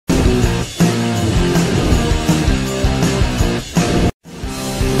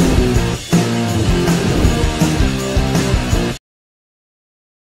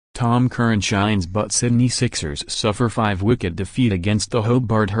Tom Curran shines but Sydney Sixers suffer 5-wicket defeat against the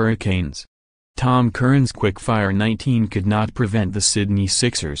Hobart Hurricanes. Tom Curran's quick-fire 19 could not prevent the Sydney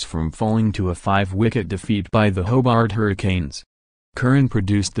Sixers from falling to a 5-wicket defeat by the Hobart Hurricanes. Curran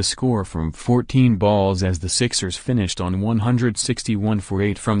produced the score from 14 balls as the Sixers finished on 161 for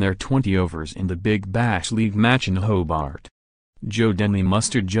 8 from their 20 overs in the Big Bash League match in Hobart. Joe Denley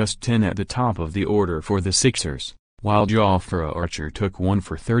mustered just 10 at the top of the order for the Sixers, while Jofra Archer took 1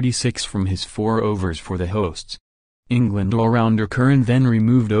 for 36 from his 4 overs for the hosts. England all-rounder Curran then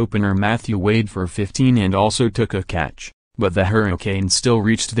removed opener Matthew Wade for 15 and also took a catch, but the Hurricanes still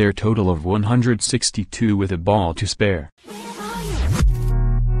reached their total of 162 with a ball to spare.